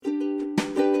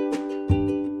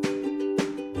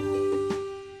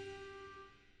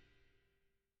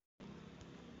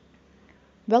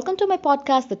Welcome to my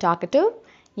podcast the talkative.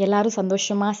 எல்லாரும்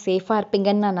சந்தோஷமாக சேஃபாக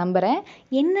இருப்பீங்கன்னு நான் நம்புகிறேன்.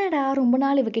 என்னடா ரொம்ப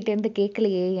நாள் இவகிட்டேருந்து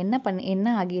கேட்கலையே,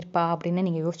 என்ன ஆகியிருப்பா அப்படின்னு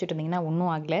நீங்கள் யோசிச்சுட்டு இருந்தீங்கன்னா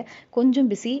ஒன்றும் ஆகலை. கொஞ்சம்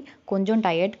பிஸி, கொஞ்சம்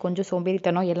டயர்ட், கொஞ்சம்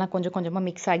சோம்பேறித்தனம் எல்லாம் கொஞ்சம் கொஞ்சமாக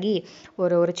மிக்ஸ் ஆகி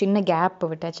ஒரு சின்ன கேப்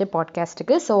விட்டாச்சு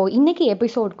பாட்காஸ்ட்டுக்கு. ஸோ இன்றைக்கி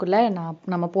எபிசோடுக்குள்ளே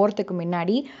நம்ம போகிறதுக்கு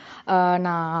முன்னாடி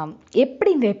நான் எப்படி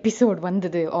இந்த எபிசோட்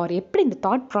வந்தது ஆர் எப்படி இந்த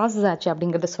தாட் ப்ராசஸ் ஆச்சு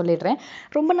அப்படிங்கிறத சொல்லிடுறேன்.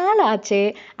 ரொம்ப நாள் ஆச்சு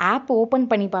ஆப் ஓப்பன்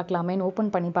பண்ணி பார்க்கலாமேன்னு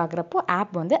ஓப்பன் பண்ணி பார்க்குறப்போ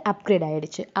ஆப் வந்து அப்கிரேட்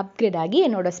ஆகிடுச்சு. அப்கிரேட் ஆகி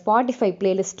என்னோடய ஸ்பாட்டிஃபை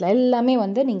பிளேலிஸ்ட்டில் எல்லாமே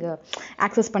வந்து நீங்கள்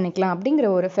ஆக்சஸ் பண்ணிக்கலாம் அப்படிங்கிற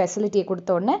ஒரு ஃபெசிலிட்டியை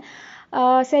கொடுத்தோடனே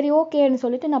சரி ஓகேன்னு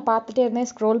சொல்லிட்டு நான் பார்த்துட்டே இருந்தேன்.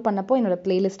 ஸ்க்ரோல் பண்ணப்போ என்னோடய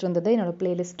பிளேலிஸ்ட் இருந்தது. என்னோடய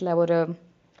பிளேலிஸ்ட்டில் ஒரு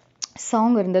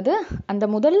சாங் இருந்தது. அந்த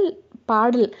முதல்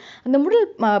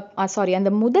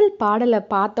பாடலை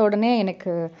பார்த்த உடனே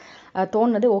எனக்கு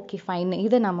தோணுது, ஓகே ஃபைன்,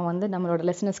 இதை நம்ம வந்து நம்மளோட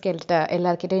லிசனர்ஸ்கிட்ட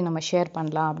எல்லாருக்கிட்டையும் நம்ம ஷேர்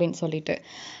பண்ணலாம் அப்படின்னு சொல்லிட்டு.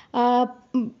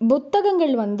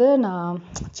 புத்தகங்கள் வந்து நான்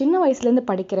சின்ன வயசுலேருந்து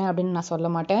படிக்கிறேன் அப்படின்னு நான் சொல்ல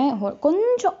மாட்டேன்.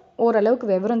 கொஞ்சம் ஓரளவுக்கு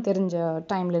விவரம் தெரிஞ்ச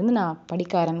டைம்லேருந்து நான்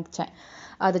படிக்க ஆரம்பித்தேன்.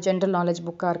 அது ஜென்ரல் நாலேஜ்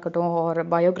புக்காக இருக்கட்டும், ஒரு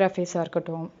பயோகிராஃபிஸாக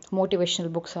இருக்கட்டும்,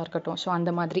 மோட்டிவேஷ்னல் புக்ஸாக இருக்கட்டும். ஸோ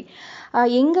அந்த மாதிரி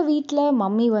எங்கள் வீட்டில்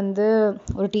மம்மி வந்து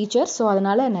ஒரு டீச்சர். ஸோ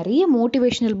அதனால் நிறைய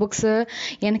மோட்டிவேஷ்னல் புக்ஸு,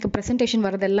 எனக்கு ப்ரெசன்டேஷன்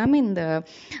வர்றது எல்லாமே இந்த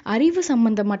அறிவு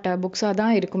சம்மந்தப்பட்ட புக்ஸாக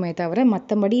தான் இருக்குமே தவிர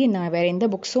மற்றபடி நான் வேறு எந்த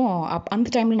புக்ஸும் அந்த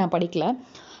டைமில் நான் படிக்கல.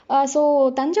 ஸோ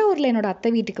தஞ்சாவூரில் என்னோடய அத்தை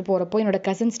வீட்டுக்கு போகிறப்போ என்னோடய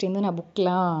கசின்ஸ்டேருந்து நான்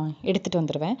புக்கெலாம் எடுத்துகிட்டு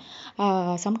வந்துடுவேன்.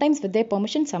 Sometimes with their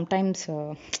permission, sometimes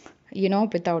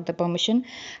without the permission.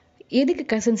 எதுக்கு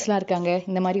கசின்ஸ்லாம் இருக்காங்க,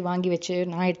 இந்த மாதிரி வாங்கி வச்சு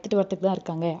நான் எடுத்துகிட்டு வரத்துக்கு தான்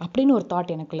இருக்காங்க அப்படின்னு ஒரு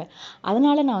தாட் எனக்குள்ள.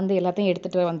 அதனால் நான் வந்து எல்லாத்தையும்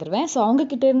எடுத்துகிட்டு வந்துடுவேன். ஸோ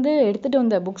அவங்கக்கிட்டேருந்து எடுத்துகிட்டு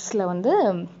வந்த புக்ஸில் வந்து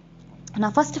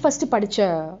நான் ஃபஸ்ட்டு படித்த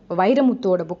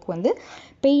வைரமுத்துவோட புக் வந்து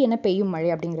பெய் என பெய்யும் மழை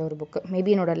அப்படிங்கிற ஒரு புக்கு.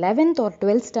 மேபி என்னோட 11th or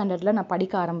 12th ஸ்டாண்டர்டில் நான்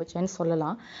படிக்க ஆரம்பித்தேன்னு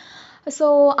சொல்லலாம். ஸோ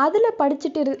அதில்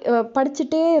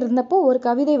படிச்சுட்டே இருந்தப்போ ஒரு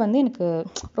கவிதை வந்து எனக்கு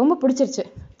ரொம்ப பிடிச்சிருச்சு.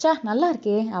 நல்லா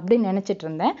இருக்கே அப்படின்னு நினச்சிட்டு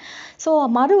இருந்தேன். ஸோ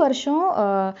மறு வருஷம்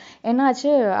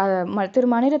என்னாச்சு, திரு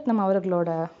மணிரத்னம் அவர்களோட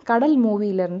கடல்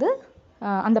மூவிலேருந்து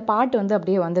அந்த பாட்டு வந்து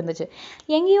அப்படியே வந்துருந்துச்சு.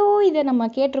 எங்கேயோ இதை நம்ம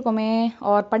கேட்டிருக்கோமே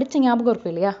ஆர் படித்த ஞாபகம்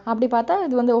இருக்கும் இல்லையா, அப்படி பார்த்தா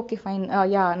இது வந்து ஓகே ஃபைன்,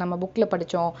 நம்ம புக்கில்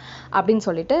படித்தோம் அப்படின்னு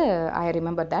சொல்லிட்டு ஐ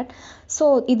ரிமெம்பர் தட். ஸோ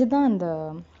இதுதான் அந்த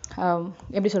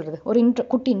எப்படி சொல்கிறது, ஒரு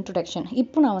குட்டி இன்ட்ரொடக்ஷன்.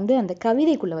 இப்போ நான் வந்து அந்த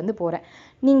கவிதைக்குள்ளே வந்து போகிறேன்.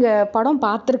 நீங்கள் படம்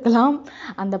பார்த்துருக்கலாம்,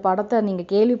 அந்த படத்தை நீங்கள்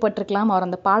கேள்விப்பட்டிருக்கலாம், அவர்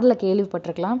அந்த பாடலை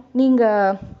கேள்விப்பட்டிருக்கலாம்.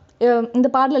 நீங்கள் இந்த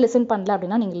பாடலை லிசன் பண்ணல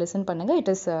அப்படின்னா நீங்கள் லிசன் பண்ணுங்கள்.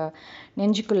 இட் இஸ்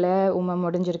நெஞ்சுக்குள்ளே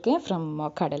முடிஞ்சிருக்கேன் ஃப்ரம்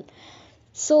கடல்.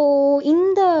 ஸோ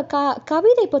இந்த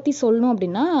கவிதை பற்றி சொல்லணும்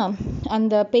அப்படின்னா,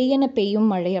 அந்த பெய்யன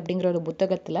பெய்யும் மழை அப்படிங்கிற ஒரு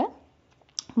புத்தகத்தில்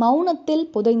மௌனத்தில்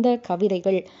புதைந்த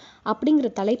கவிதைகள் அப்படிங்கிற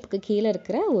தலைப்புக்கு கீழே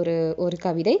இருக்கிற ஒரு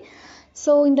கவிதை.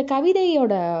 ஸோ இந்த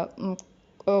கவிதையோட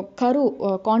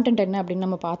கான்டென்ட் என்ன அப்படின்னு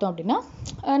நம்ம பார்த்தோம் அப்படின்னா,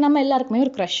 நம்ம எல்லாருக்குமே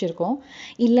ஒரு க்ரஷ் இருக்கும்,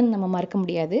 இல்லைன்னு நம்ம மறக்க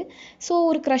முடியாது. ஸோ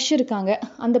ஒரு க்ரஷ் இருக்காங்க,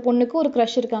 அந்த பொண்ணுக்கு ஒரு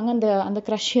க்ரஷ் இருக்காங்க. அந்த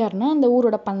க்ரஷ் யாருன்னா அந்த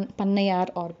ஊரோட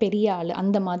பண்ணையார் ஆர் பெரிய ஆள்,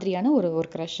 அந்த மாதிரியான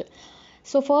ஒரு க்ரஷ்.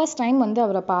 ஸோ ஃபர்ஸ்ட் டைம் வந்து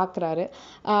அவரை பார்க்குறாரு.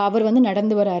 அவர் வந்து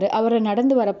நடந்து வராரு. அவரை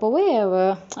நடந்து வரப்போவே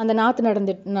அந்த நாற்று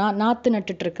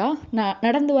நட்டுட்ருக்கா.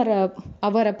 நடந்து வர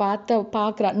அவரை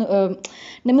பார்க்குறா,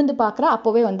 நிமிர்ந்து பார்க்குறா.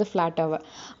 அப்போவே வந்து ஃப்ளாட் ஆவ.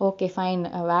 ஓகே ஃபைன்,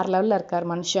 வேறு லெவலில் இருக்கார்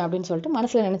மனுஷன் அப்படின்னு சொல்லிட்டு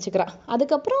மனசில் நினச்சிக்கிறா.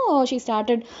 அதுக்கப்புறம் she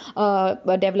started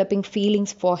developing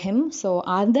feelings for him. So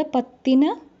அதை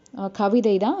பற்றின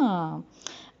கவிதை தான்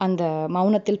அந்த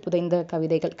மௌனத்தில் புதைந்த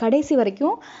கவிதைகள். கடைசி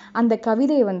வரைக்கும் அந்த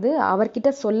கவிதையை வந்து அவர்கிட்ட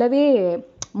சொல்லவே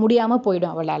முடியாமல்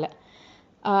போயிடும் அவளால்.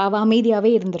 அவள்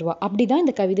அமைதியாகவே இருந்துருவா. அப்படி தான்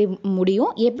இந்த கவிதை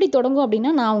முடியும். எப்படி தொடங்கும்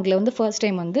அப்படின்னா, நான் உங்களை வந்து ஃபர்ஸ்ட்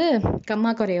டைம் வந்து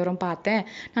கம்மாக்கரையோரம் பார்த்தேன்,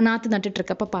 நான் நாற்று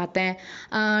நட்டுட்ருக்கப்போ பார்த்தேன்,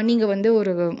 நீங்கள் வந்து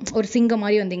ஒரு சிங்கம்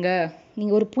மாதிரி வந்தீங்க,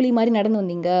 நீங்கள் ஒரு புலி மாதிரி நடந்து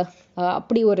வந்தீங்க,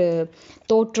 அப்படி ஒரு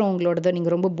தோற்றம் உங்களோடது,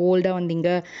 நீங்கள் ரொம்ப போல்டாக வந்தீங்க,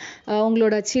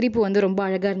 உங்களோட சிரிப்பு வந்து ரொம்ப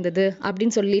அழகாக இருந்தது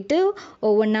அப்படின்னு சொல்லிட்டு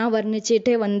ஒவ்வொன்றா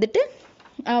வர்ணிச்சுட்டே வந்துட்டு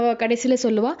அவள் கடைசியில்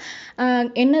சொல்லுவாள்,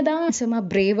 என்னதான் சும்மா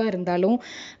பிரேவாக இருந்தாலும்,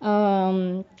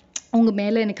 உங்கள்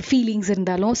மேலே எனக்கு ஃபீலிங்ஸ்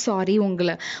இருந்தாலும் சாரி,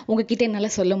 உங்ககிட்ட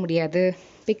என்னால் சொல்ல முடியாது.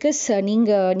 பிகாஸ்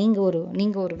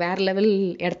நீங்கள் ஒரு வேறு லெவல்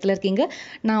இடத்துல இருக்கீங்க,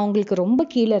 நான் உங்களுக்கு ரொம்ப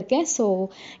கீழே இருக்கேன். ஸோ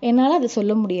என்னால் அதை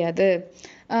சொல்ல முடியாது.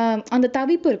 அந்த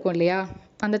தவிப்பு இருக்கும் இல்லையா,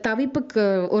 அந்த தவிப்புக்கு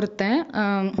ஒருத்தன்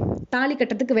தாலி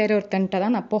கட்டுறதுக்கு வேற ஒருத்தன்ட்ட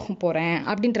தான் நான் போக போகிறேன்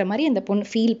அப்படின்ற மாதிரி அந்த பொண்ணு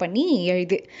ஃபீல் பண்ணி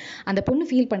அந்த பொண்ணு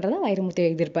ஃபீல் பண்ணுறத வைரமுத்து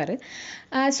எழுதியிருப்பார்.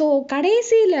 ஸோ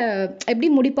கடைசியில் எப்படி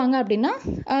முடிப்பாங்க அப்படின்னா,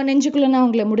 நெஞ்சுக்குள்ளே நான்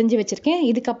உங்களை முடிஞ்சு வச்சுருக்கேன்,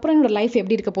 இதுக்கப்புறம் என்னோடய லைஃப்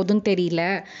எப்படி இருக்க போகுதுன்னு தெரியல,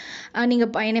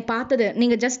 நீங்கள் என்னை பார்த்தது,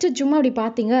 நீங்கள் ஜஸ்ட்டு சும்மா அப்படி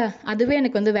பார்த்தீங்க, அதுவே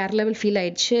எனக்கு வந்து வேறு லெவல் ஃபீல்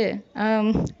ஆயிடுச்சு,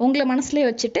 உங்களை மனசுலேயே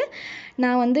வச்சுட்டு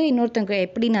நான் வந்து இன்னொருத்தவங்க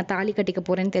எப்படி நான் தாலி கட்டிக்க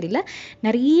போகிறேன்னு தெரியல.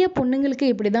 நிறைய பொண்ணுங்களுக்கு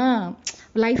இப்படி தான்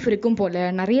லைஃப் இருக்கும் போல்,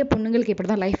 நிறைய பொண்ணுங்களுக்கு இப்படி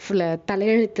தான் லைஃப்பில்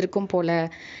தலையெழுத்து இருக்கும் போல்.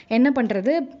 என்ன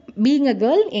பண்ணுறது, பீயிங் அ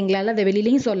கேர்ள் எங்களால் அதை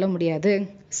வெளியிலையும் சொல்ல முடியாது.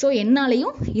 ஸோ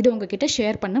என்னாலையும் இது உங்ககிட்ட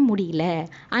ஷேர் பண்ண முடியல,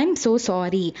 ஐ எம் ஸோ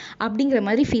சாரி அப்படிங்கிற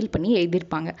மாதிரி ஃபீல் பண்ணி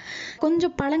எழுதியிருப்பாங்க.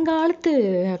 கொஞ்சம் பழங்காலத்து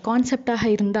கான்செப்டாக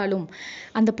இருந்தாலும்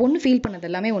அந்த பொண்ணு ஃபீல் பண்ணது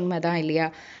எல்லாமே உண்மைதான் இல்லையா?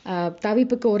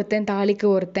 தவிப்புக்கு ஒருத்தன் தாலிக்கு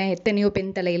ஒருத்தன், எத்தனையோ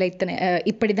பெண் தலையில் இத்தனை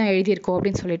இப்படி தான் எழுதியிருக்கோம்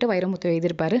அப்படின்னு சொல்லிட்டு வைரமுத்து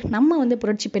எழுதியிருப்பாரு. நம்ம வந்து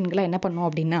புரட்சி பெண்களை என்ன பண்ணோம்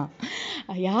அப்படின்னா,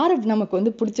 யார் நமக்கு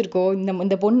வந்து பிடிச்சிருக்கோ,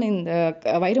 இந்த பொண்ணு இந்த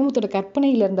வைரமுத்தோட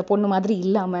கற்பனையில் இருந்த பொண்ணு மாதிரி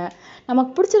இல்லாமல்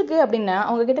நமக்கு பிடிச்சிருக்கு அப்படின்னா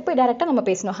அவங்க கிட்ட போய் டைரெக்டாக நம்ம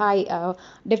பேசணும். ஹாய்,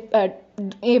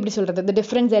 எப்படி சொல்கிறது, இந்த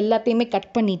டிஃப்ரென்ஸ் எல்லாத்தையுமே கட்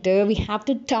பண்ணிவிட்டு we have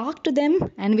to talk to them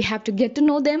and we have to get to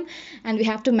know them and we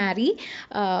have to marry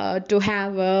to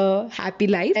have a happy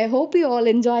life. I hope you all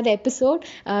enjoy the episode.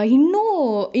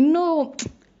 இன்னும்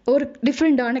ஒரு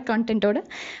டிஃப்ரெண்டான கான்டென்ட்டோட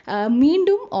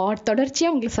மீண்டும்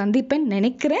தொடர்ச்சியாக உங்களை சந்திப்பேன்னு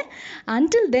நினைக்கிறேன்.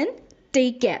 Until then,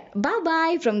 take care. Bye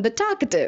bye from the talkative.